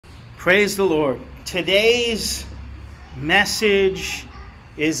Praise the Lord. Today's message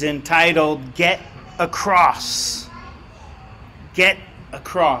is entitled, Get Across. Get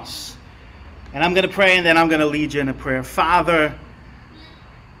Across. And I'm going to pray and then I'm going to lead you in a prayer. Father,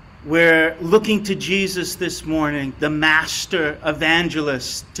 we're looking to Jesus this morning, the master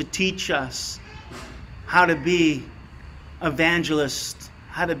evangelist, to teach us how to be evangelists,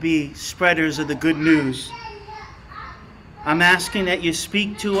 how to be spreaders of the good news. I'm asking that you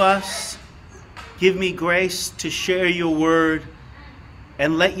speak to us, give me grace to share your word,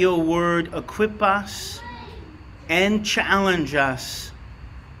 and let your word equip us and challenge us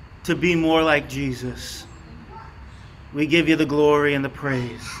to be more like Jesus. We give you the glory and the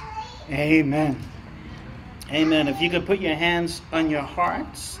praise. Amen. Amen. If you could put your hands on your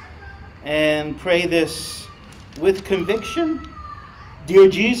hearts and pray this with conviction. Dear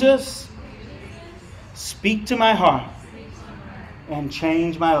Jesus, speak to my heart and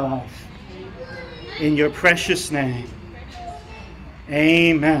change my life. In your precious name.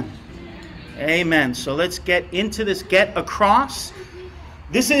 Amen. Amen. So let's get into this. Get across.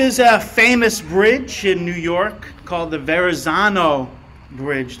 This is a famous bridge in New York called the Verrazano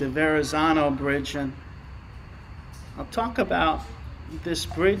Bridge. The Verrazano Bridge. And I'll talk about this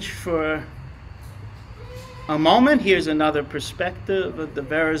bridge for a moment. Here's another perspective of the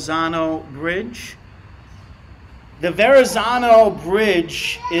Verrazano Bridge. The Verrazano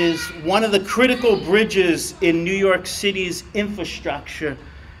Bridge is one of the critical bridges in New York City's infrastructure.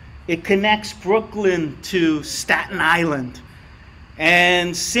 It connects Brooklyn to Staten Island.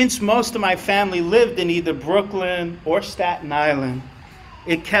 And since most of my family lived in either Brooklyn or Staten Island,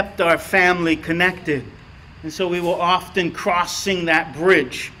 it kept our family connected. And so we were often crossing that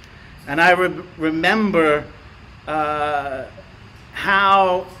bridge. And I remember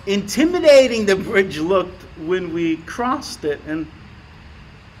how intimidating the bridge looked when we crossed it, and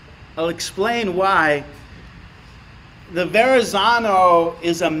I'll explain why. The Verrazano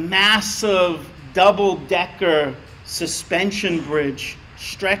is a massive double-decker suspension bridge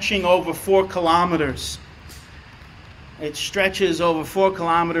stretching over 4 kilometers. It stretches over 4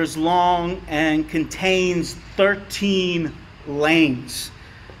 kilometers long and contains 13 lanes,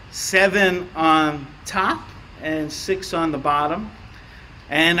 7 on top and 6 on the bottom.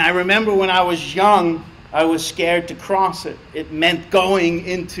 And I remember when I was young, I was scared to cross it. It meant going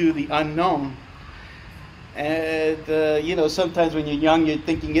into the unknown. And, sometimes when you're young, you're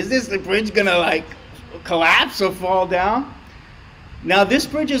thinking, is this the bridge going to, collapse or fall down? Now, this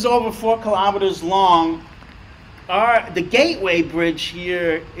bridge is over 4 kilometers long. The Gateway Bridge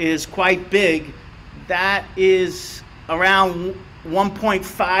here is quite big. That is around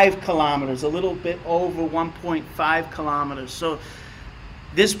 1.5 kilometers, a little bit over 1.5 kilometers. So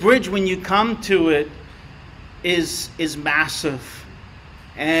this bridge, when you come to it, is massive.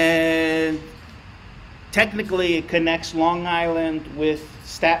 And technically it connects Long Island with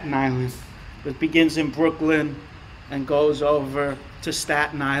Staten Island. It begins in Brooklyn and goes over to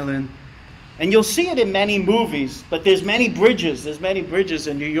Staten Island. And you'll see it in many movies, but there's many bridges. There's many bridges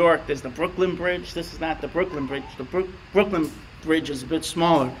in New York. There's the Brooklyn Bridge. This is not the Brooklyn Bridge. The Brooklyn Bridge is a bit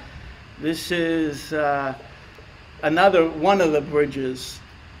smaller. This is another one of the bridges,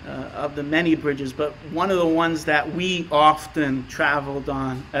 of the many bridges, but one of the ones that we often traveled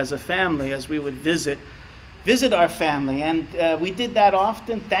on as a family, as we would visit our family. And we did that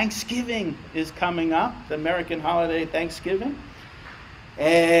often. Thanksgiving is coming up, the American holiday Thanksgiving.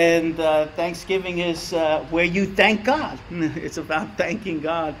 And Thanksgiving is where you thank God. It's about thanking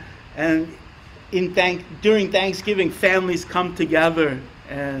God. And during Thanksgiving, families come together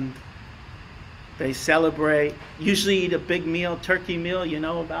and they celebrate, usually eat a big meal, turkey meal. You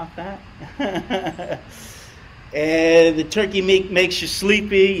know about that? And the turkey meat makes you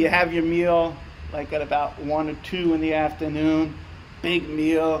sleepy. You have your meal at about 1 or 2 in the afternoon. Big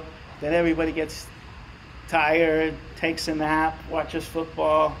meal. Then everybody gets tired, takes a nap, watches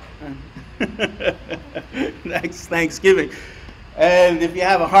football. That's Thanksgiving. And if you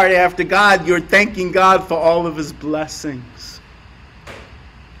have a heart after God, you're thanking God for all of his blessings.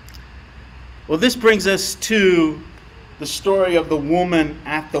 Well, this brings us to the story of the woman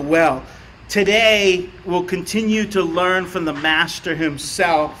at the well. Today, we'll continue to learn from the Master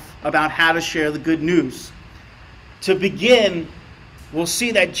himself about how to share the good news. To begin, we'll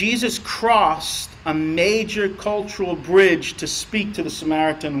see that Jesus crossed a major cultural bridge to speak to the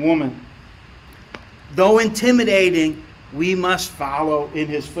Samaritan woman. Though intimidating, we must follow in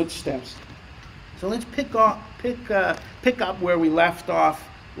his footsteps. So let's pick up where we left off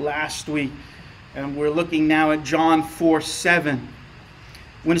last week. And we're looking now at John 4:7.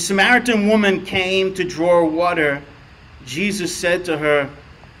 When a Samaritan woman came to draw water, Jesus said to her,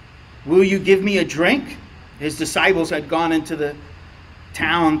 Will you give me a drink? His disciples had gone into the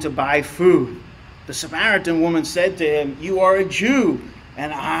town to buy food. The Samaritan woman said to him, you are a Jew,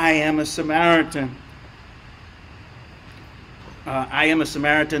 and I am a Samaritan. I am a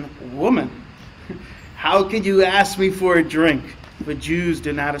Samaritan woman. How could you ask me for a drink? For Jews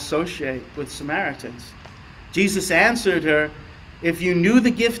do not associate with Samaritans. Jesus answered her, if you knew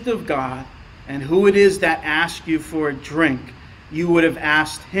the gift of God and who it is that asks you for a drink, you would have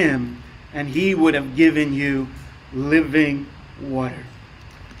asked him, and he would have given you living water.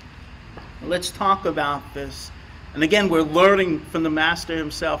 Let's talk about this. And again, we're learning from the Master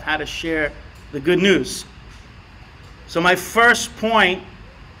himself how to share the good news. So my first point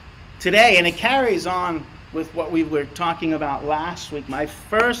today, and it carries on with what we were talking about last week, my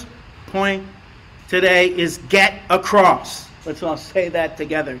first point today is get across. Let's all say that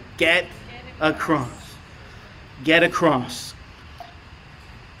together. Get across. Get across.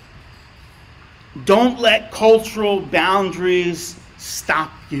 Don't let cultural boundaries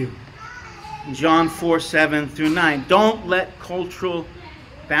stop you. John 4:7-9. Don't let cultural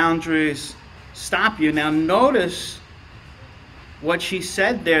boundaries stop you. Now notice what she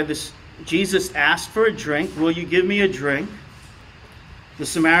said there. Jesus asked for a drink. Will you give me a drink? The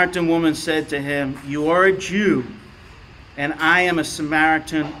Samaritan woman said to him, you are a Jew, and I am a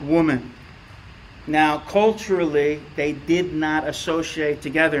Samaritan woman. Now, culturally, they did not associate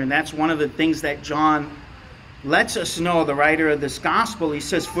together, and that's one of the things that John lets us know, the writer of this gospel. He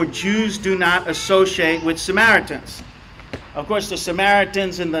says, for Jews do not associate with Samaritans. Of course, the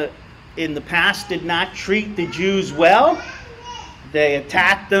Samaritans in the past did not treat the Jews well. They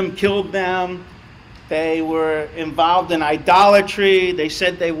attacked them, killed them. They were involved in idolatry. They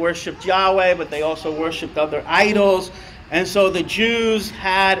said they worshiped Yahweh, but they also worshiped other idols. And so the Jews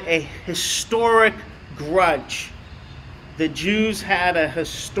had a historic grudge. The Jews had a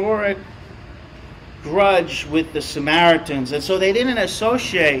historic grudge with the Samaritans, and so they didn't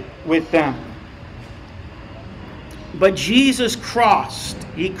associate with them. But Jesus crossed.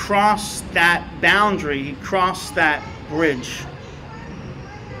 He crossed that boundary. He crossed that bridge.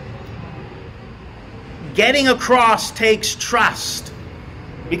 Getting across takes trust,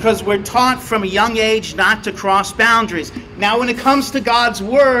 because we're taught from a young age not to cross boundaries. Now, when it comes to God's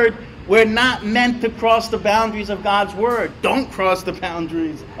Word, we're not meant to cross the boundaries of God's Word. Don't cross the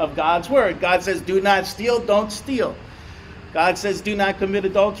boundaries of God's Word. God says, do not steal, don't steal. God says, do not commit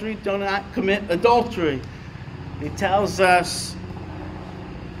adultery, do not commit adultery. He tells us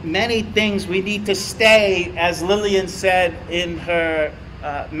many things we need to stay, as Lillian said in her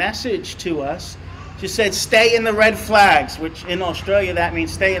message to us. She said, stay in the red flags, which in Australia that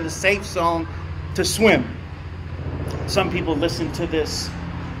means stay in the safe zone to swim. Some people listen to this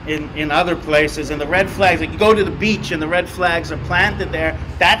in other places, and the red flags, like you go to the beach and the red flags are planted there,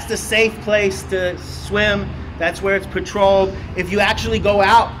 that's the safe place to swim. That's where it's patrolled. If you actually go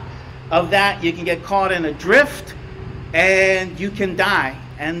out of that, you can get caught in a drift and you can die.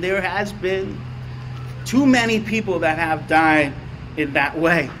 And there has been too many people that have died in that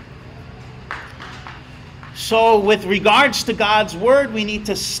way. So with regards to God's Word, we need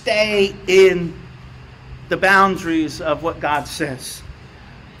to stay in the boundaries of what God says.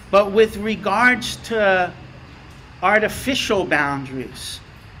 But with regards to artificial boundaries,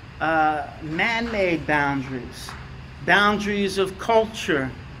 man-made boundaries, boundaries of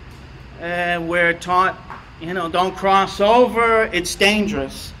culture, we're taught, don't cross over, it's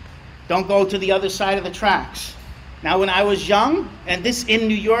dangerous. Don't go to the other side of the tracks. Now, when I was young, and this in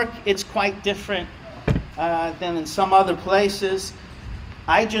New York, it's quite different than in some other places.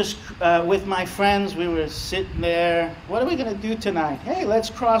 I just, with my friends, we were sitting there. What are we going to do tonight? Hey, let's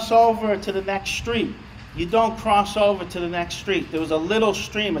cross over to the next street. You don't cross over to the next street. There was a little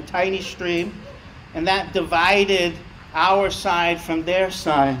stream, a tiny stream, and that divided our side from their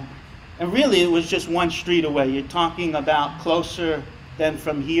side. And really, it was just one street away. You're talking about closer than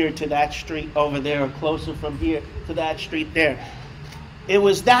from here to that street over there, or closer from here to that street there. It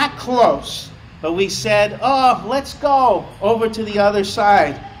was that close. But we said, oh, let's go over to the other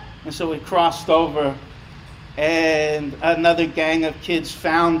side. And so we crossed over, and another gang of kids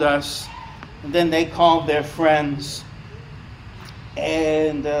found us. And then they called their friends.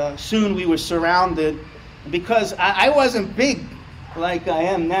 And soon we were surrounded. Because I wasn't big like I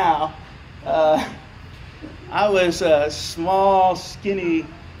am now. I was a small, skinny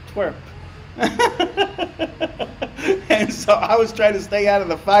twerp. And so I was trying to stay out of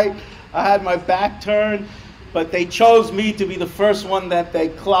the fight. I had my back turned, but they chose me to be the first one that they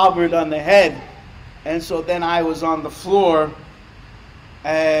clobbered on the head. And so then I was on the floor,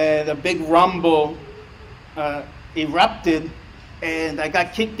 and a big rumble erupted, and I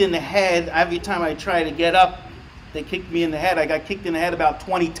got kicked in the head. Every time I try to get up, they kicked me in the head. I got kicked in the head about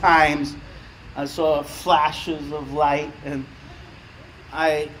 20 times. I saw flashes of light, and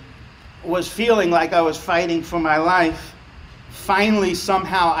I was feeling like I was fighting for my life. Finally,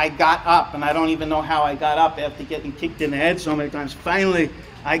 somehow I got up, and I don't even know how I got up after getting kicked in the head so many times. Finally,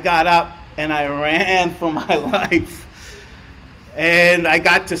 I got up, and I ran for my life. And I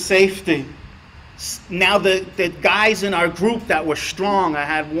got to safety. Now, the guys in our group that were strong, I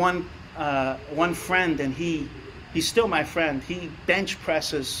had one friend, and he's still my friend. He bench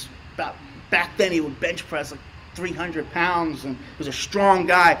presses. Back then, he would bench press like 300 pounds, and was a strong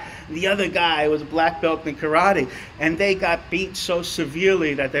guy. The other guy was a black belt in karate, and they got beat so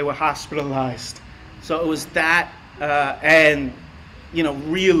severely that they were hospitalized. So it was that, and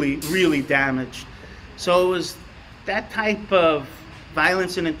really, really damaged. So it was that type of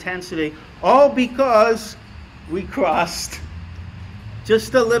violence and intensity, all because we crossed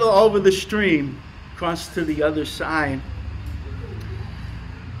just a little over the stream, crossed to the other side.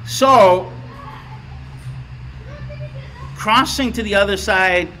 So crossing to the other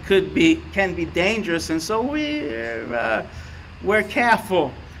side can be dangerous, and so we're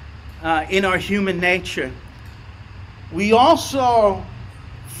careful in our human nature. We also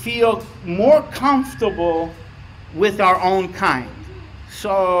feel more comfortable with our own kind.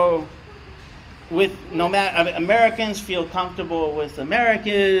 So Americans feel comfortable with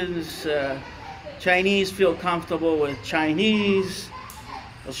Americans, Chinese feel comfortable with Chinese,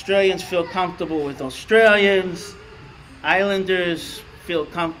 Australians feel comfortable with Australians, Islanders feel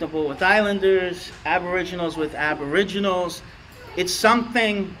comfortable with Islanders, Aboriginals with Aboriginals. It's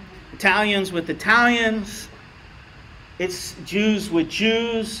something, Italians with Italians, it's Jews with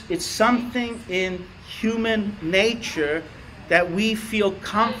Jews. It's something in human nature that we feel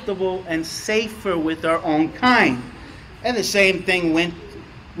comfortable and safer with our own kind. And the same thing went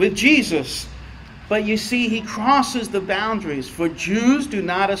with Jesus. But you see, he crosses the boundaries. For Jews do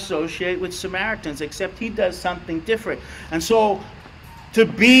not associate with Samaritans, except he does something different. And so to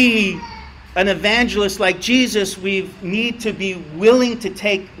be an evangelist like Jesus, we need to be willing to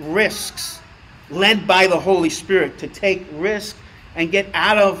take risks, led by the Holy Spirit, to take risks and get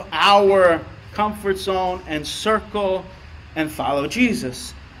out of our comfort zone and circle and follow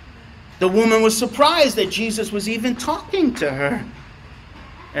Jesus. The woman was surprised that Jesus was even talking to her.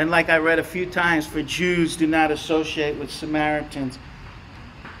 And like I read a few times, for Jews do not associate with Samaritans.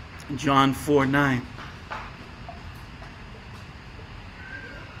 John 4:9.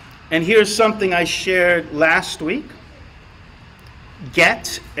 And here's something I shared last week.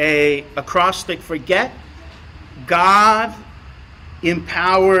 Get a acrostic for get. God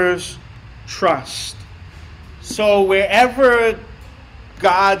empowers trust. So wherever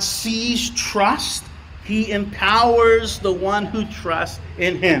God sees trust, he empowers the one who trusts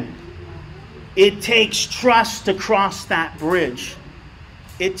in him. It takes trust to cross that bridge.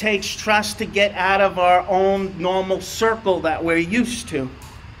 It takes trust to get out of our own normal circle that we're used to.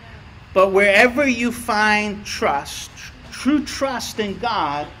 But wherever you find trust, true trust in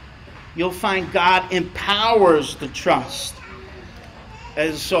God, you'll find God empowers the trust.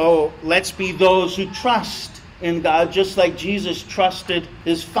 And so let's be those who trust in God, just like Jesus trusted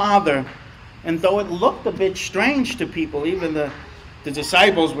his Father. And though it looked a bit strange to people, even the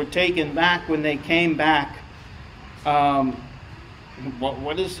disciples were taken back when they came back.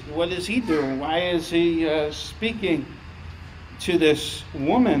 What is he doing? Why is he speaking to this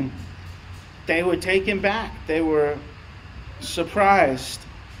woman? They were taken back. They were surprised.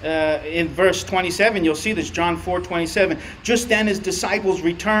 In verse 27, you'll see this, John 4:27. Just then his disciples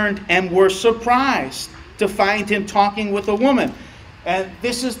returned and were surprised to find him talking with a woman. And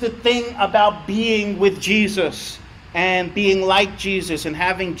this is the thing about being with Jesus and being like Jesus and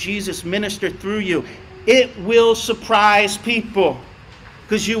having Jesus minister through you. It will surprise people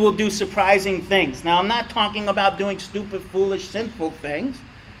because you will do surprising things. Now, I'm not talking about doing stupid, foolish, sinful things.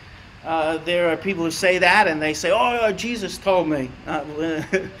 There are people who say that and they say, oh, Jesus told me.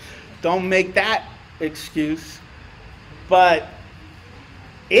 Don't make that excuse. But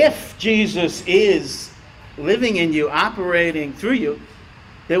if Jesus is living in you, operating through you,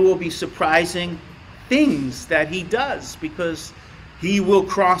 there will be surprising things that he does, because he will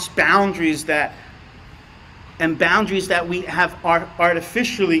cross boundaries that we have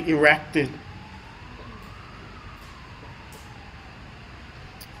artificially erected.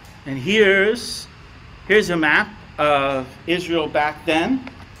 And here's a map of Israel back then.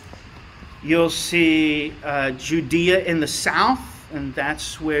 You'll see Judea in the south, and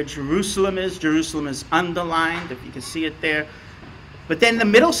that's where Jerusalem is. Jerusalem is underlined, if you can see it there. But then the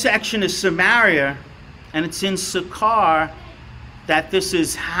middle section is Samaria, and it's in Sychar that this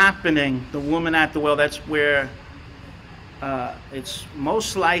is happening, the woman at the well, that's where it's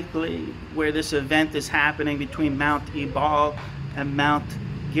most likely where this event is happening, between Mount Ebal and Mount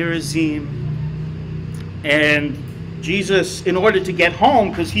Gerizim. And Jesus, in order to get home,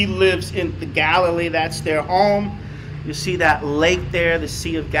 because he lives in the Galilee, that's their home. You see that lake there, the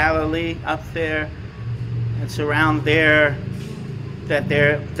Sea of Galilee up there. It's around there that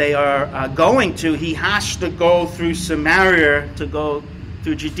they are going to. He has to go through Samaria to go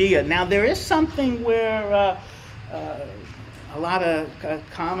through Judea. Now there is something where a lot of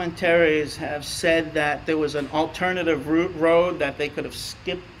commentaries have said that there was an alternative road, that they could have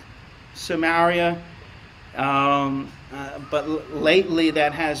skipped Samaria. But lately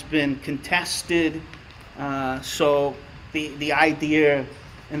that has been contested. So the idea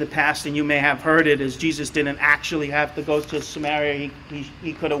in the past, and you may have heard it, is Jesus didn't actually have to go to Samaria.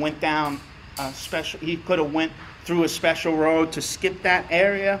 He could have went down he could have went through a special road to skip that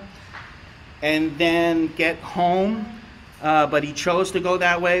area and then get home. But he chose to go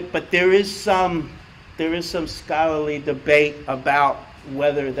that way. But there is some scholarly debate about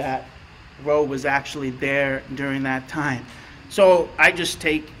whether that road was actually there during that time. So I just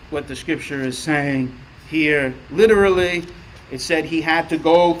take what the scripture is saying here literally. It said he had to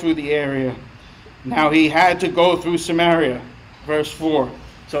go through the area. Now he had to go through Samaria, verse 4.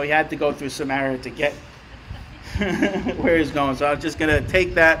 So he had to go through Samaria to get where he's going. So I'm just going to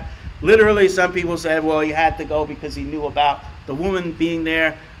take that literally. Some people said, well, he had to go because he knew about the woman being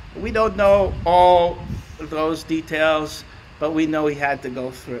there. We don't know all of those details, but we know he had to go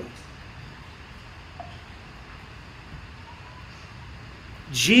through.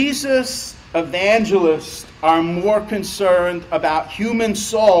 Jesus' evangelists are more concerned about human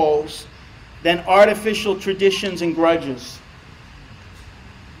souls than artificial traditions and grudges.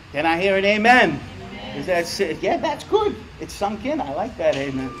 Can I hear an amen? Amen. Is that, yeah, that's good. It's sunk in. I like that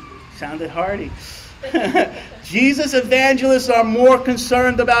amen. Sounded hearty. Jesus' evangelists are more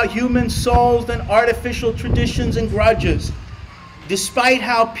concerned about human souls than artificial traditions and grudges. Despite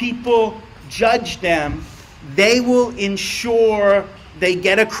how people judge them, they will ensure they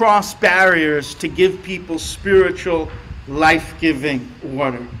get across barriers to give people spiritual, life-giving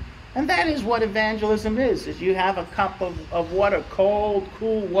water. And that is what evangelism is you have a cup of water, cold,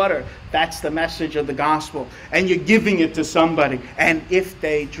 cool water. That's the message of the gospel. And you're giving it to somebody. And if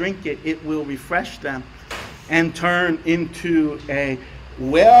they drink it, it will refresh them and turn into a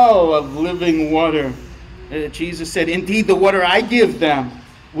well of living water. Jesus said, indeed, the water I give them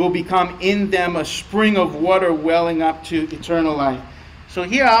will become in them a spring of water welling up to eternal life. So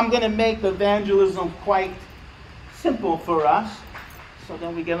here I'm going to make evangelism quite simple for us. So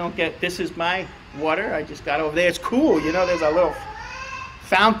then we don't get, this is my water I just got over there. It's cool, you know, there's a little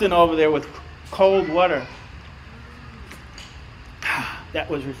fountain over there with cold water. That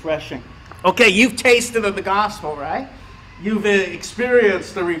was refreshing. Okay, you've tasted of the gospel, right? You've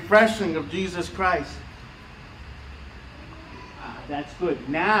experienced the refreshing of Jesus Christ. That's good.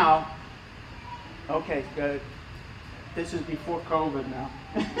 Now, okay, good. This is before COVID now.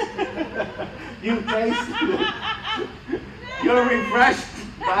 You've tasted it. You're refreshed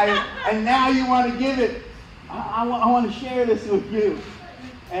by it. And now you want to give it. I want to share this with you.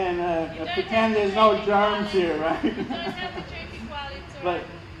 And pretend there's no germs here, right? But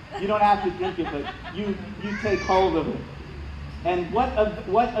you don't have to drink it, but you take hold of it. And what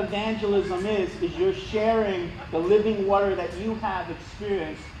evangelism is you're sharing the living water that you have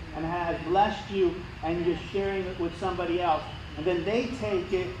experienced and has blessed you, and you're sharing it with somebody else. And then they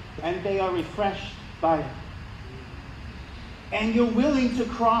take it and they are refreshed by it. And you're willing to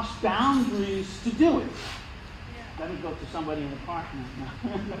cross boundaries to do it. Let me go to somebody in the park now.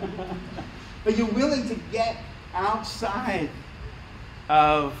 But you're willing to get outside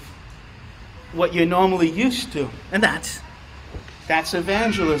of what you're normally used to. And that's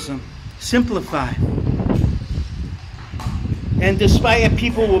evangelism, simplified. And despite it,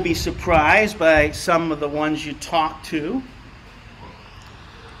 people will be surprised by some of the ones you talk to.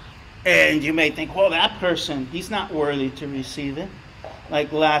 And you may think, well, that person, he's not worthy to receive it.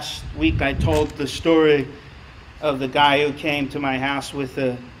 Like last week, I told the story of the guy who came to my house with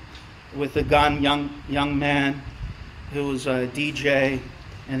a gun, young man who was a DJ,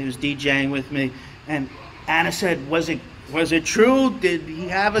 and he was DJing with me. And Anna said, was it true? Did he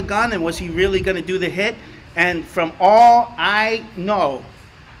have a gun, and was he really going to do the hit? And from all I know,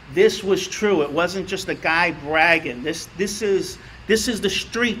 this was true. It wasn't just a guy bragging. This is the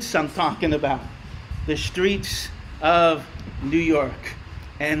streets I'm talking about. The streets of New York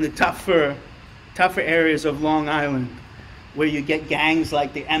and the tougher areas of Long Island, where you get gangs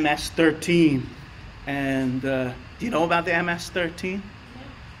like the MS-13 and Do you know about the MS-13?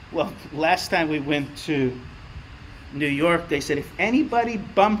 Well, last time we went to New York, they said if anybody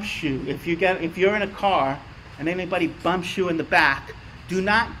bumps you, if you're in a car and anybody bumps you in the back, do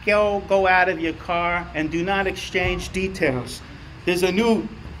not go out of your car and do not exchange details. There's a new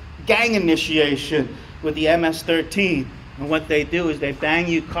gang initiation with the MS-13, and what they do is they bang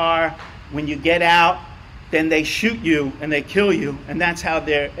your car. When you get out, then they shoot you and they kill you, and that's how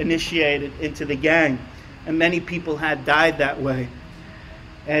they're initiated into the gang. And many people had died that way.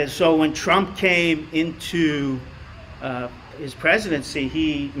 And so when Trump came into his presidency,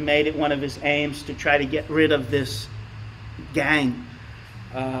 he made it one of his aims to try to get rid of this gang,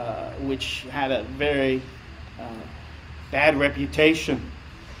 which had a very bad reputation.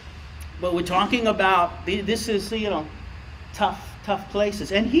 But we're talking about, this is, tough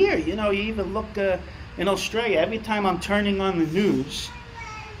places. And here, you even look in Australia, every time I'm turning on the news,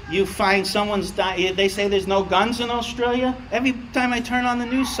 you find someone's dying. They say there's no guns in Australia. Every time I turn on the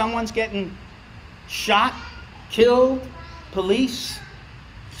news, someone's getting shot, killed, police.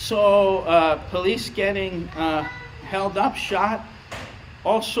 So police getting held up, shot,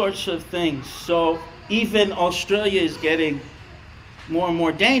 all sorts of things. So even Australia is getting more and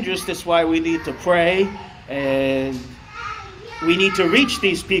more dangerous. That's why we need to pray, and we need to reach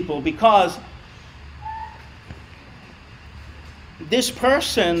these people, because this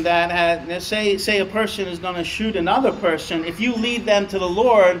person that had, say a person is going to shoot another person, if you lead them to the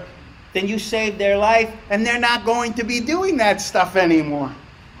Lord, then you save their life, and they're not going to be doing that stuff anymore.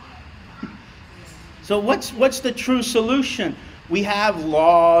 So what's the true solution? We have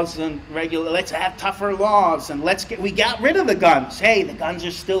laws and let's have tougher laws, and we got rid of the guns. Hey, the guns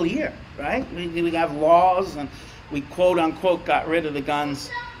are still here, right? We have laws, and we quote unquote got rid of the guns,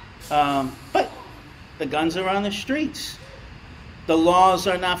 but the guns are on the streets. The laws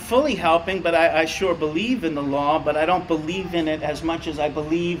are not fully helping, but I sure believe in the law, but I don't believe in it as much as I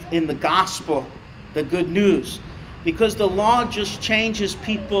believe in the gospel, the good news. Because the law just changes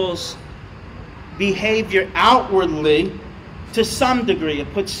people's behavior outwardly to some degree.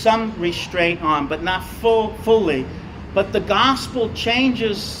 It puts some restraint on, but not fully. But the gospel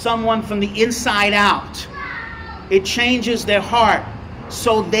changes someone from the inside out. It changes their heart.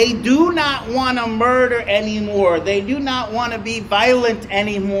 So they do not want to murder anymore. They do not want to be violent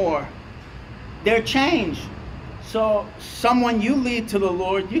anymore. They're changed. So someone you lead to the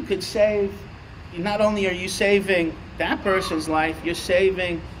Lord, you could save. Not only are you saving that person's life, you're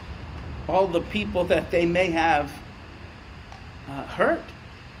saving all the people that they may have hurt,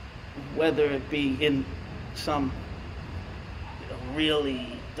 whether it be in some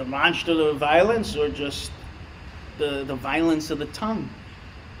really demonstrative violence or just the violence of the tongue.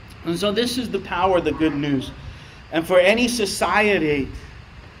 And so this is the power of the good news. And for any society,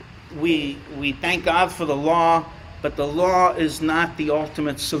 we thank God for the law, but the law is not the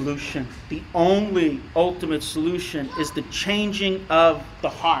ultimate solution. The only ultimate solution is the changing of the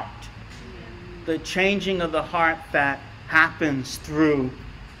heart. The changing of the heart that happens through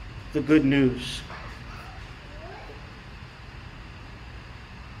the good news.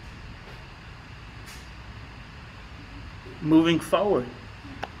 Moving forward.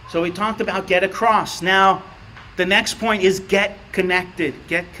 So we talked about get across. Now, the next point is get connected.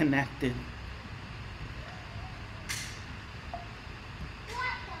 Get connected.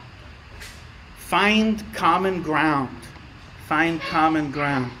 Find common ground. Find common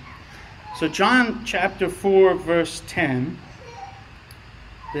ground. So John chapter 4, verse 10,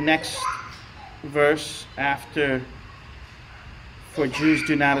 the next verse after, for Jews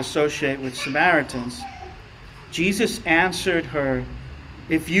do not associate with Samaritans. Jesus answered her,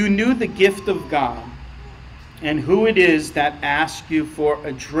 if you knew the gift of God and who it is that asks you for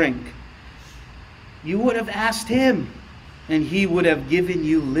a drink, you would have asked him, and he would have given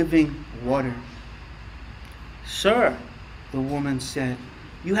you living water. Sir, the woman said,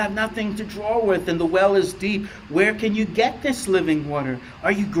 you have nothing to draw with, and the well is deep. Where can you get this living water?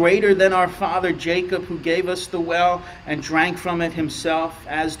 Are you greater than our father Jacob, who gave us the well and drank from it himself,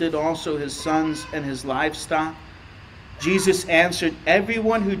 as did also his sons and his livestock? Jesus answered,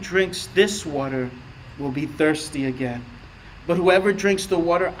 everyone who drinks this water will be thirsty again. But whoever drinks the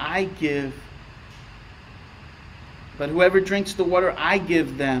water I give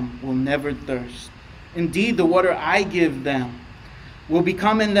them will never thirst. Indeed, the water I give them will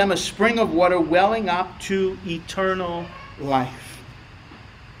become in them a spring of water welling up to eternal life.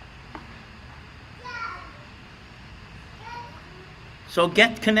 So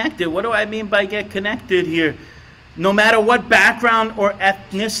get connected. What do I mean by get connected here? No matter what background or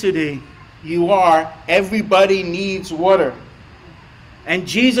ethnicity you are, everybody needs water. And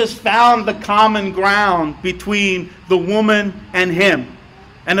Jesus found the common ground between the woman and him.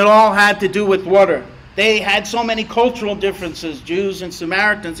 And it all had to do with water. They had so many cultural differences, Jews and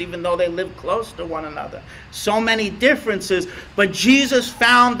Samaritans, even though they lived close to one another. So many differences, but Jesus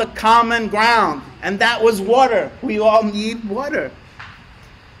found the common ground, and that was water. We all need water.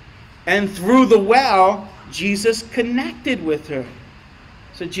 And through the well, Jesus connected with her.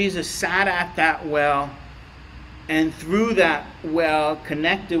 So Jesus sat at that well, and through that well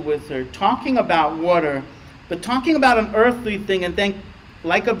connected with her, talking about water, but talking about an earthly thing, and then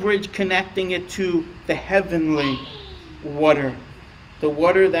like a bridge connecting it to the heavenly water. The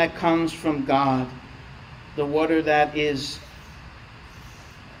water that comes from God. The water that is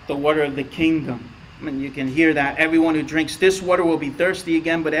the water of the kingdom. I mean, you can hear that. Everyone who drinks this water will be thirsty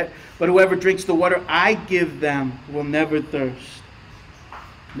again, but whoever drinks the water I give them will never thirst.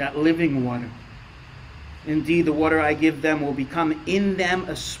 That living water. Indeed, the water I give them will become in them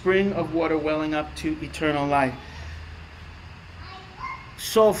a spring of water welling up to eternal life.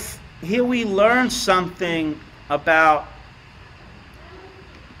 So here we learn something about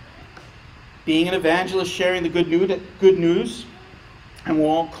being an evangelist, sharing the good news. And we're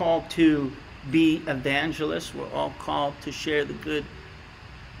all called to be evangelists. We're all called to share the good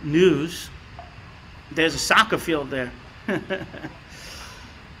news. There's a soccer field there.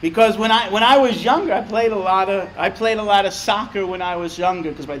 Because when I was younger, I played a lot of soccer when I was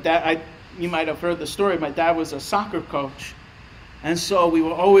younger. Because my dad, you might have heard the story. My dad was a soccer coach. And so we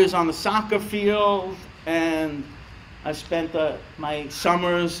were always on the soccer field, and I spent my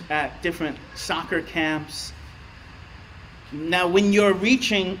summers at different soccer camps. Now, when you're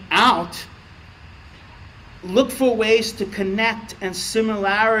reaching out, look for ways to connect and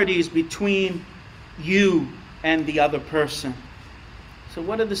similarities between you and the other person. So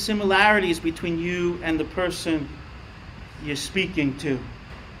what are the similarities between you and the person you're speaking to?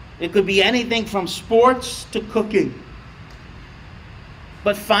 It could be anything from sports to cooking.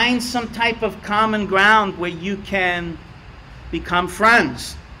 But find some type of common ground where you can become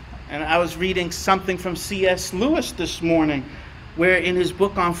friends. And I was reading something from C.S. Lewis this morning, where in his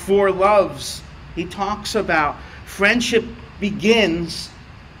book on Four Loves, he talks about friendship begins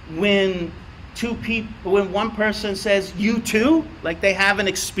when one person says, you too, like they have an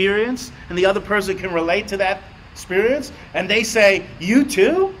experience, and the other person can relate to that experience, and they say, you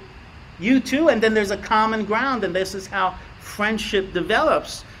too, and then there's a common ground, and this is how friendship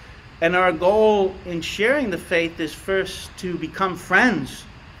develops. And our goal in sharing the faith is first to become friends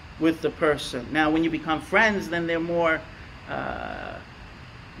with the person. Now, when you become friends, then they're more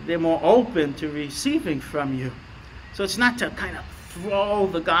open to receiving from you. So it's not to kind of throw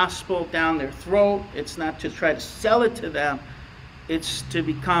the gospel down their throat. It's not to try to sell it to them. It's to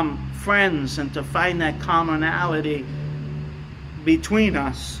become friends and to find that commonality between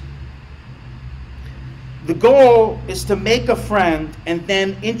us. The goal is to make a friend and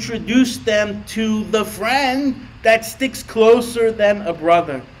then introduce them to the friend that sticks closer than a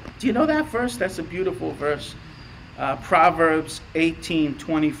brother. Do you know that verse? That's a beautiful verse. Proverbs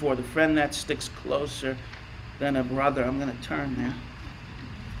 18:24. The friend that sticks closer than a brother. I'm going to turn there.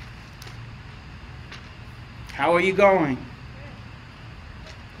 How are you going?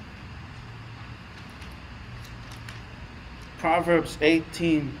 Proverbs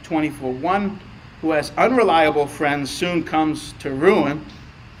 18:24. One who has unreliable friends soon comes to ruin,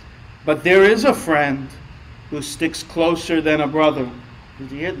 but there is a friend who sticks closer than a brother.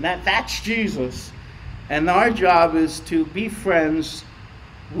 Did you hear that? That's Jesus. And our job is to be friends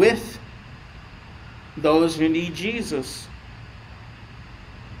with those who need Jesus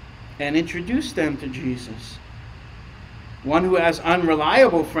and introduce them to Jesus. One who has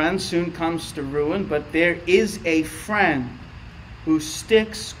unreliable friends soon comes to ruin, but there is a friend who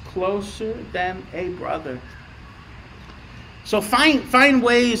sticks closer than a brother. So find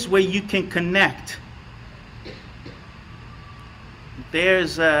ways where you can connect.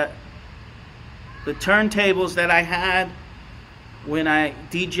 There's the turntables that I had when I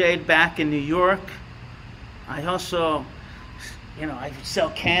DJ'd back in New York. I also, I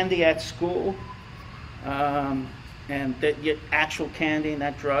sell candy at school. And get actual candy,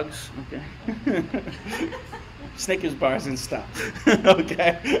 not drugs, okay? Snickers bars and stuff,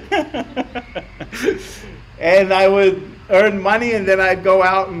 okay? And I would earn money, and then I'd go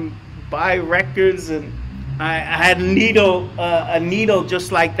out and buy records, and I had a needle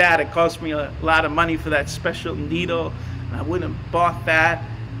just like that. It cost me a lot of money for that special needle. I wouldn't have bought that,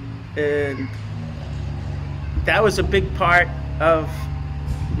 and that was a big part of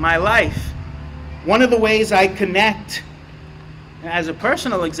my life. One of the ways I connect, as a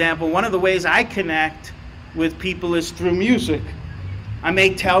personal example, one of the ways I connect with people is through music. I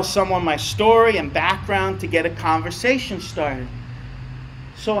may tell someone my story and background to get a conversation started.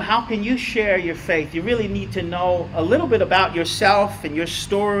 So how can you share your faith? You really need to know a little bit about yourself and your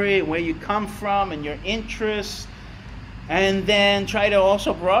story, and where you come from and your interests, and then try to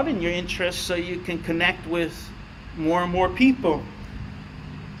also broaden your interests so you can connect with more and more people.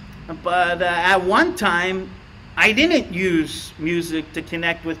 But at one time, I didn't use music to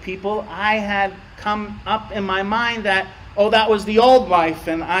connect with people. I had come up in my mind that, oh, that was the old life,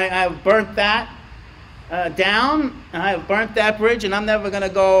 and I've burnt that down, and I have burnt that bridge, and I'm never going to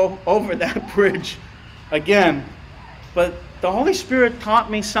go over that bridge again. But the Holy Spirit taught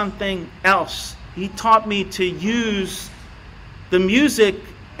me something else. He taught me to use the music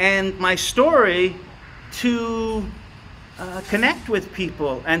and my story to connect with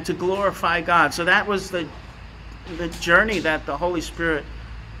people and to glorify God. So that was the journey that the Holy Spirit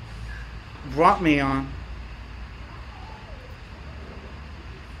brought me on.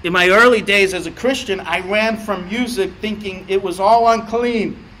 In my early days as a Christian, I ran from music thinking it was all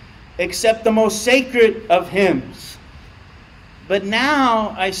unclean, except the most sacred of hymns. But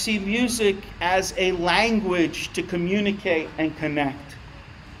now I see music as a language to communicate and connect.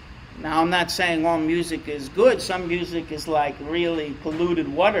 Now, I'm not saying all music is good. Some music is like really polluted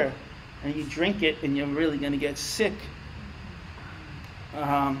water, and you drink it and you're really going to get sick.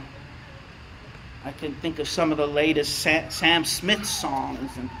 I can think of some of the latest Sam Smith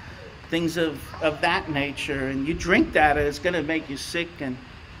songs and things of that nature, and you drink that and it's going to make you sick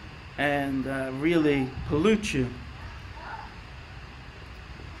and really pollute you.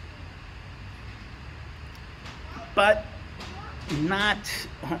 But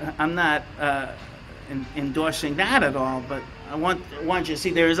I'm not endorsing that at all, but I want you to see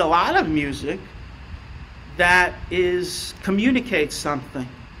there is a lot of music that communicates something.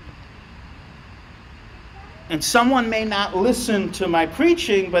 And someone may not listen to my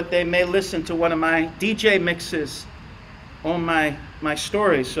preaching, but they may listen to one of my DJ mixes on my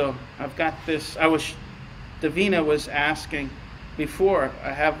story. So I've got this. Davina was asking before,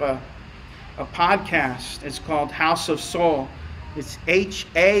 I have a podcast. It's called House of Soul. It's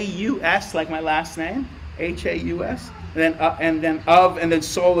H-A-U-S, like my last name, H-A-U-S, and then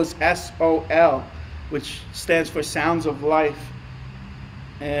soul is S-O-L, which stands for Sounds of Life.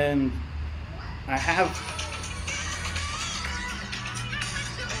 And I have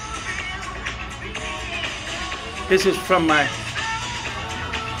This is from my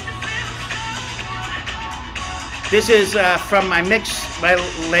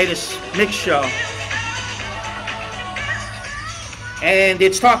latest mix show, and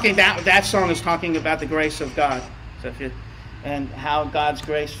it's talking about, that song is talking about the grace of God, and how God's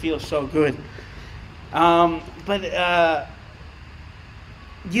grace feels so good. But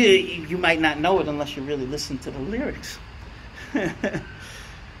you might not know it unless you really listen to the lyrics.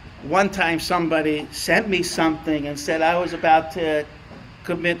 One time somebody sent me something and said I was about to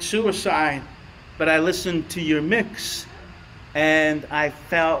commit suicide, but I listened to your mix and I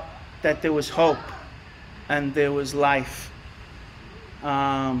felt that there was hope and there was life.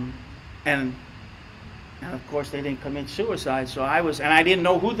 And of course they didn't commit suicide, so I didn't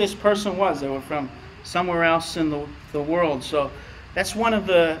know who this person was. They were from somewhere else in the world. So that's one of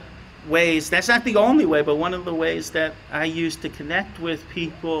the ways, that's not the only way, but one of the ways that I use to connect with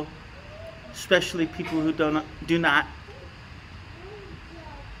people, especially people who do not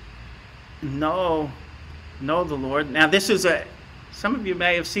know the Lord. Now this is some of you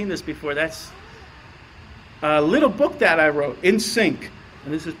may have seen this before. That's a little book that I wrote, In Sync.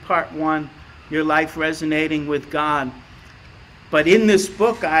 And this is part 1, Your Life Resonating with God. But in this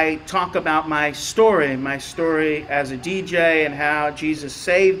book, I talk about my story as a DJ, and how Jesus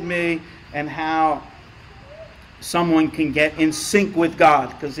saved me, and how someone can get in sync with God.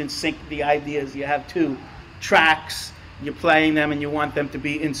 Because in sync, the idea is you have 2 tracks, you're playing them, and you want them to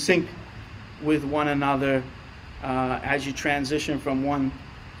be in sync with one another as you transition from one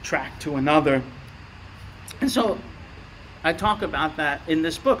track to another. And so I talk about that in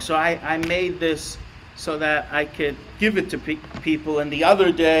this book. So I made this so that I could give it to people. And the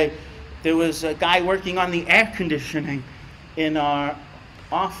other day, there was a guy working on the air conditioning in our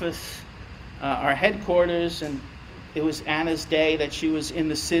office, our headquarters, and it was Anna's day that she was in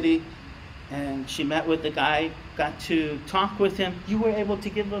the city, and she met with the guy, got to talk with him. You were able to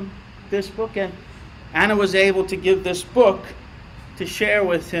give him this book, and Anna was able to give this book to share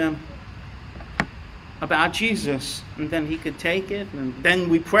with him about Jesus, and then he could take it, and then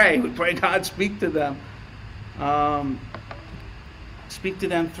we pray God speak to them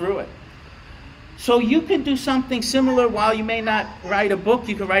through it. So you could do something similar. While you may not write a book,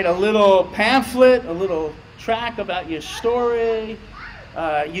 you could write a little pamphlet, a little track about your story,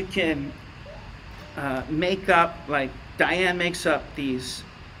 You can make up, like Diane makes up these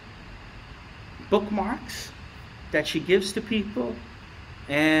bookmarks that she gives to people.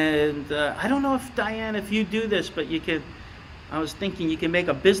 And I don't know if, Diane, if you do this, but you could, I was thinking you can make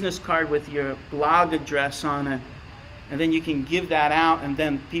a business card with your blog address on it, and then you can give that out, and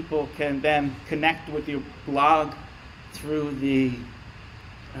then people can then connect with your blog through the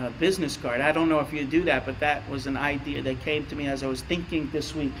business card. I don't know if you do that, but that was an idea that came to me as I was thinking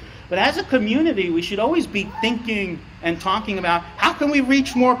this week. But as a community, we should always be thinking and talking about, how can we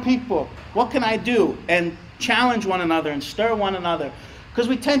reach more people? What can I do? And challenge one another and stir one another. Because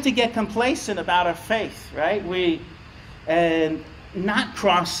we tend to get complacent about our faith, right? And not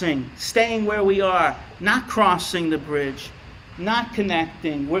crossing, staying where we are, not crossing the bridge, not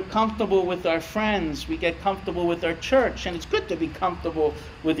connecting. We're comfortable with our friends. We get comfortable with our church. And it's good to be comfortable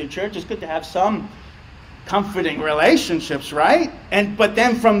with your church. It's good to have some comforting relationships, right? But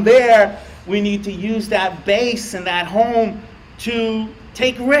then from there, we need to use that base and that home to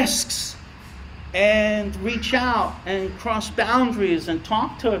take risks and reach out and cross boundaries and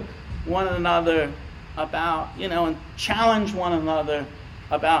talk to one another about, and challenge one another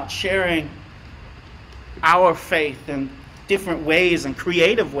about sharing our faith and different ways and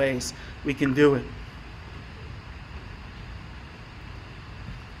creative ways we can do it.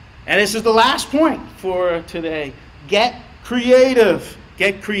 And this is the last point for today. Get creative.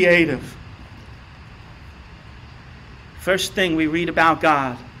 Get creative. First thing we read about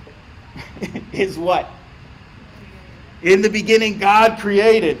God is what? In the beginning, God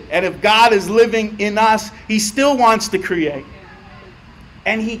created. And if God is living in us, He still wants to create.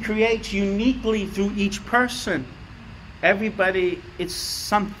 And He creates uniquely through each person. Everybody, it's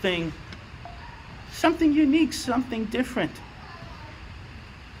something unique, something different.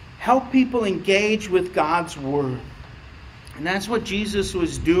 Help people engage with God's Word. And that's what Jesus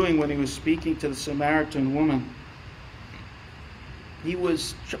was doing when He was speaking to the Samaritan woman. He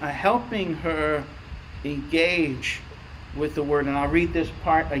was helping her engage with the Word. And I'll read this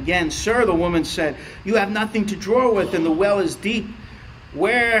part again. Sir, the woman said, you have nothing to draw with, and the well is deep.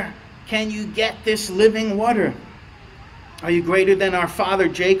 Where can you get this living water? Are you greater than our father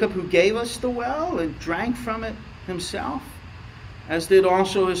Jacob, who gave us the well and drank from it himself, as did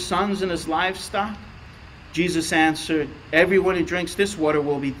also his sons and his livestock? Jesus answered, everyone who drinks this water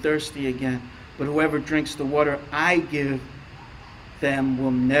will be thirsty again, but whoever drinks the water I give them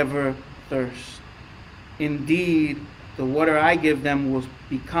will never thirst. Indeed, the water I give them will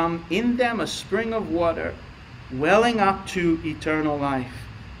become in them a spring of water, welling up to eternal life.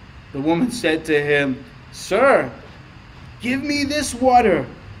 The woman said to him, Sir, give me this water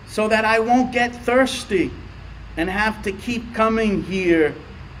so that I won't get thirsty and have to keep coming here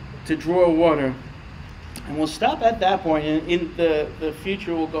to draw water. And we'll stop at that point. In the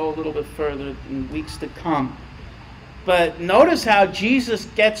future, we'll go a little bit further in weeks to come. But notice how Jesus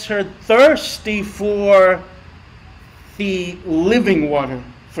gets her thirsty for the living water,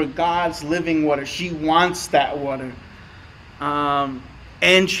 for God's living water. She wants that water.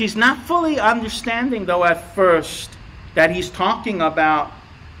 And she's not fully understanding, though, at first, that He's talking about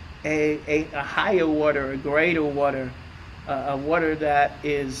a higher water, a greater water, a water that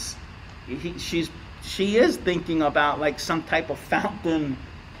is, she is thinking about like some type of fountain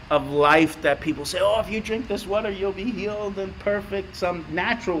of life that people say, oh, if you drink this water, you'll be healed and perfect, some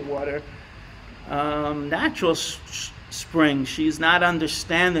natural water, natural spring. She's not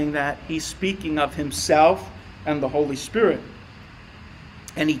understanding that He's speaking of Himself and the Holy Spirit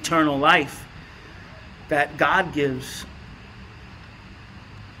and eternal life that God gives.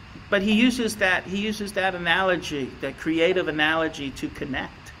 But he uses that analogy, that creative analogy, to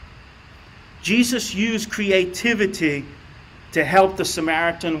connect. Jesus used creativity to help the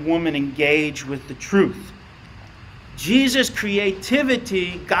Samaritan woman engage with the truth. Jesus'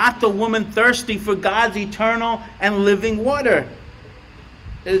 creativity got the woman thirsty for God's eternal and living water.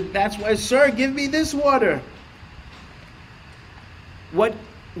 That's why, sir, give me this water. What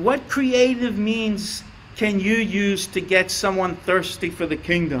creative means can you use to get someone thirsty for the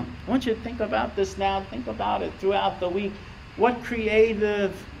kingdom? I want you to think about this now. Think about it throughout the week. What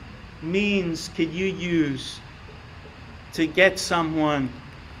creative means can you use to get someone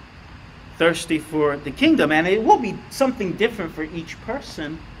thirsty for the kingdom? And it will be something different for each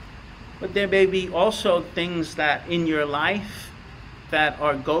person, but there may be also things that in your life that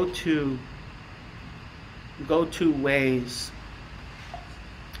are go-to ways.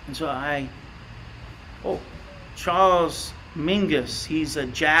 And so Charles Mingus, he's a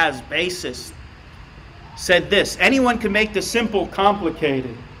jazz bassist, said this: anyone can make the simple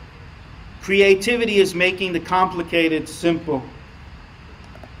complicated. Creativity is making the complicated simple.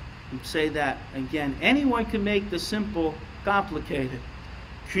 Say that again. Anyone can make the simple complicated.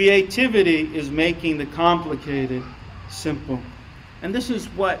 Creativity is making the complicated simple. And this is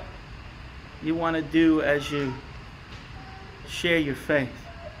what you want to do as you share your faith.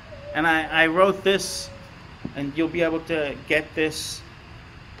 And I wrote this, and you'll be able to get this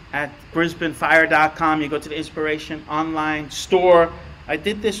at brisbanefire.com. You go to the Inspiration online store. I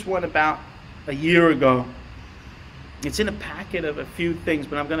did this one about a year ago. It's in a packet of a few things,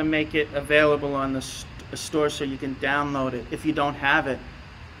 but I'm going to make it available on the store so you can download it if you don't have it.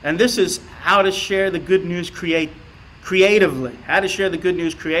 And this is how to share the good news creatively. How to share the good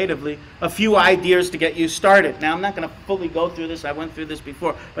news creatively. A few ideas to get you started. Now, I'm not going to fully go through this. I went through this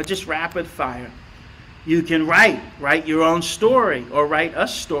before, but just rapid fire. You can write your own story or write a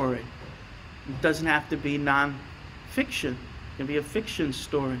story. It doesn't have to be non-fiction. It can be a fiction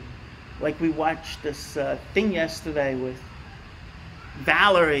story. Like we watched this thing yesterday with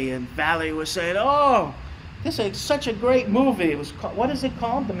Valerie, and Valerie was saying, "Oh, this is such a great movie." It was called, what is it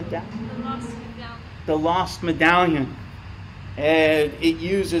called? The Lost Medallion. The Lost Medallion. And it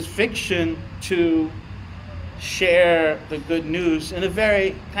uses fiction to share the good news in a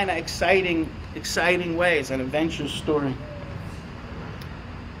very kind of exciting way. It's an adventure story.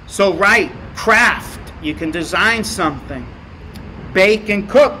 So write, craft. You can design something. Bake and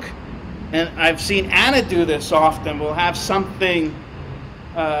cook. And I've seen Anna do this often. We'll have something,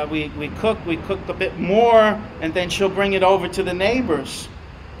 we cook a bit more, and then she'll bring it over to the neighbors.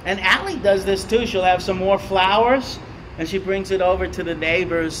 And Allie does this too. She'll have some more flowers, and she brings it over to the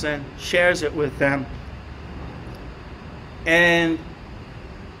neighbors and shares it with them. And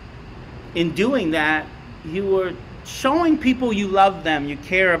in doing that, you are showing people you love them, you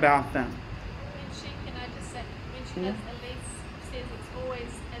care about them. Can I just say, when she does, Elise says it's always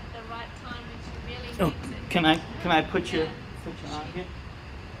at the right time when she really needs it. Can I put you on here?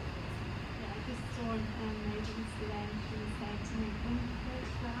 Yeah, I just saw a neighbor yesterday, and she was saying to me, when those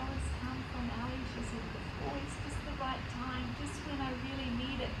flowers come from Ellie, she said, it's always just the right time, just when I really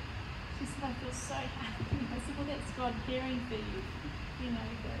need it. She said, I feel so happy. I said, well, that's God caring for you. You know,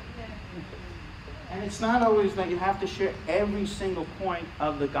 and it's not always that you have to share every single point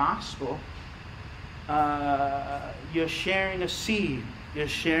of the gospel. You're sharing a seed. You're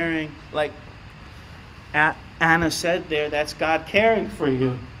sharing, like Anna said there, that's God caring for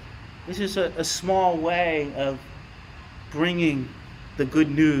you. This is a small way of bringing the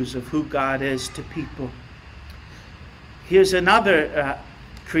good news of who God is to people. Here's another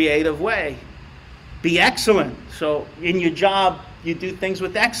creative way. Be excellent. So in your job, you do things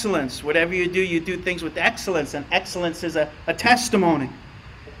with excellence. Whatever you do things with excellence. And excellence is a testimony.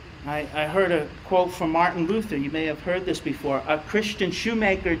 I heard a quote from Martin Luther. You may have heard this before. A Christian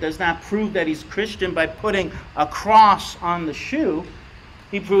shoemaker does not prove that he's Christian by putting a cross on the shoe.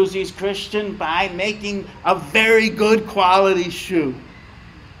 He proves he's Christian by making a very good quality shoe.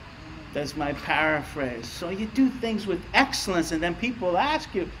 That's my paraphrase. So you do things with excellence, and then people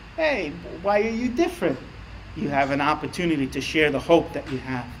ask you, hey, why are you different? You have an opportunity to share the hope that you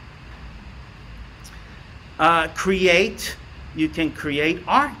have. You can create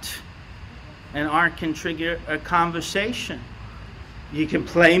art. And art can trigger a conversation. You can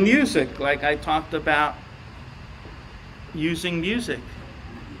play music, like I talked about using music.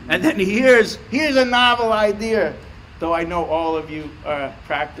 And then here's a novel idea. Though I know all of you are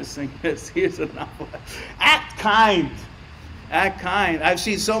practicing this. Here's a novel. Act kind. Act kind. I've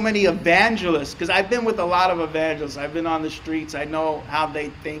seen so many evangelists, because I've been with a lot of evangelists. I've been on the streets. I know how they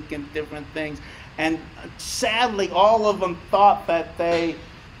think and different things. And sadly, all of them thought that they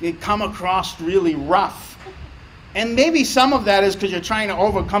come across really rough. And maybe some of that is because you're trying to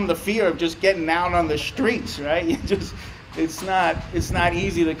overcome the fear of just getting out on the streets, right? It's not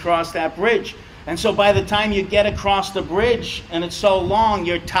easy to cross that bridge. And so by the time you get across the bridge, and it's so long,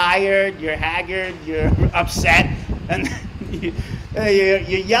 you're tired, you're haggard, you're upset, and you're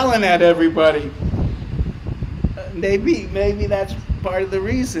yelling at everybody. Maybe that's part of the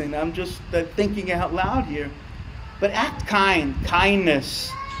reason. I'm just thinking out loud here. But act kind.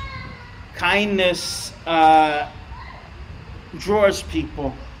 Kindness draws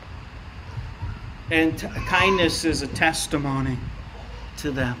people. And kindness is a testimony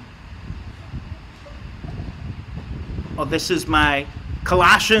to them. Oh, this is my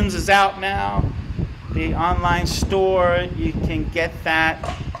Colossians is out now. The online store, you can get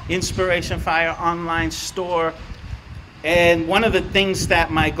that. Inspiration Fire online store. And one of the things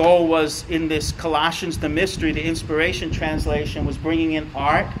that my goal was in this Colossians, the Mystery, the Inspiration translation, was bringing in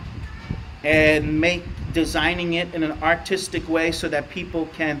art and designing it in an artistic way so that people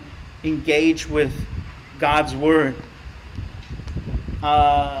can engage with God's Word.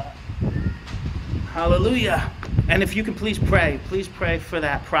 Hallelujah. And if you can please pray for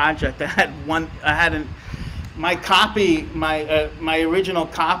that project. My original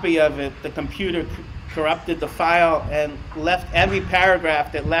copy of it, the computer corrupted the file and left every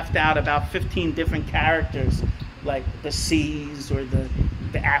paragraph that left out about 15 different characters, like the C's or the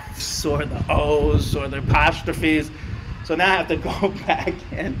F's or the O's or the apostrophes. So now I have to go back,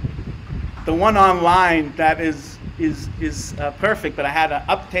 and the one online that is perfect, but I had an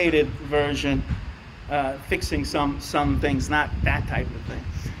updated version fixing some things, not that type of thing,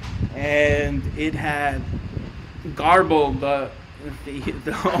 and it had garbled the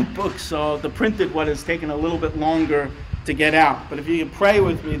whole book, so the printed one has taken a little bit longer to get out. But if you can pray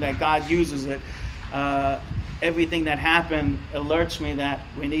with me that God uses it, everything that happened alerts me that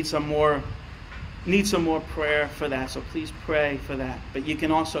we need some more prayer for that. So please pray for that. But you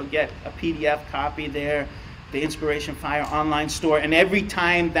can also get a PDF copy there, the Inspiration Fire online store, and every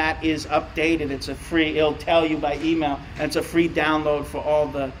time that is updated, it'll tell you by email, and it's a free download for all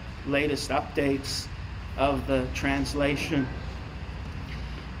the latest updates of the translation.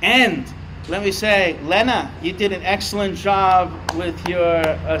 And let me say, Lena, you did an excellent job with your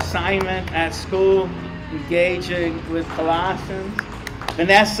assignment at school, engaging with Colossians.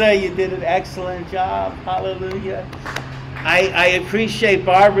 Vanessa, you did an excellent job. Hallelujah. I appreciate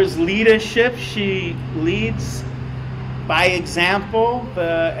Barbara's leadership. She leads by example,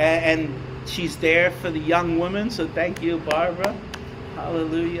 and she's there for the young women. So thank you, Barbara.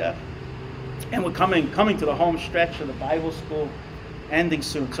 Hallelujah. And we're coming to the home stretch of the Bible school, ending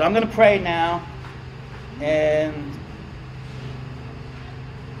soon. So I'm going to pray now, and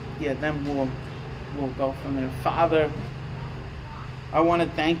then we'll go from there. Father, I want to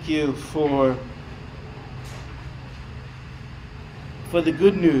thank you for the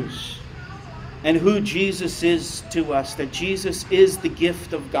good news and who Jesus is to us, that Jesus is the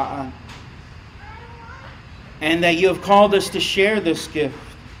gift of God, and that you have called us to share this gift,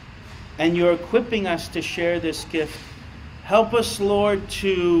 and you're equipping us to share this gift. Help us, Lord,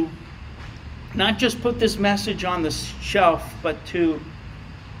 to not just put this message on the shelf, but to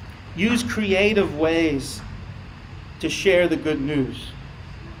use creative ways to share the good news.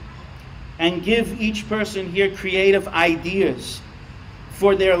 And give each person here creative ideas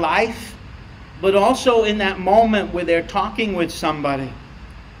for their life, but also in that moment where they're talking with somebody,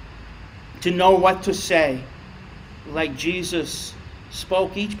 to know what to say. Like Jesus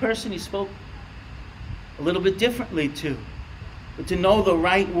spoke, each person he spoke a little bit differently to. But to know the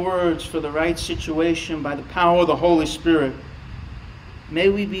right words for the right situation by the power of the Holy Spirit. May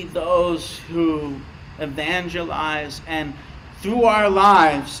we be those who evangelize, and through our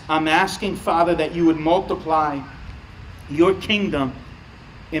lives, I'm asking, Father, that you would multiply your kingdom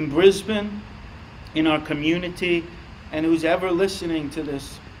in Brisbane, in our community, and who's ever listening to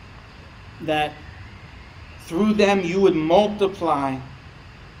this, that through them you would multiply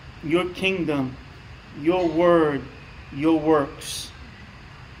your kingdom, your word, your works.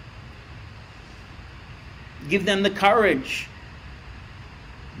 Give them the courage.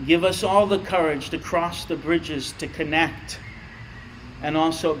 Give us all the courage to cross the bridges, to connect, and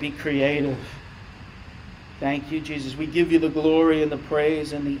also be creative. Thank you, Jesus. We give you the glory and the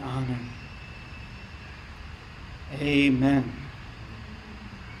praise and the honor. Amen.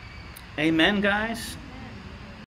 Amen, guys.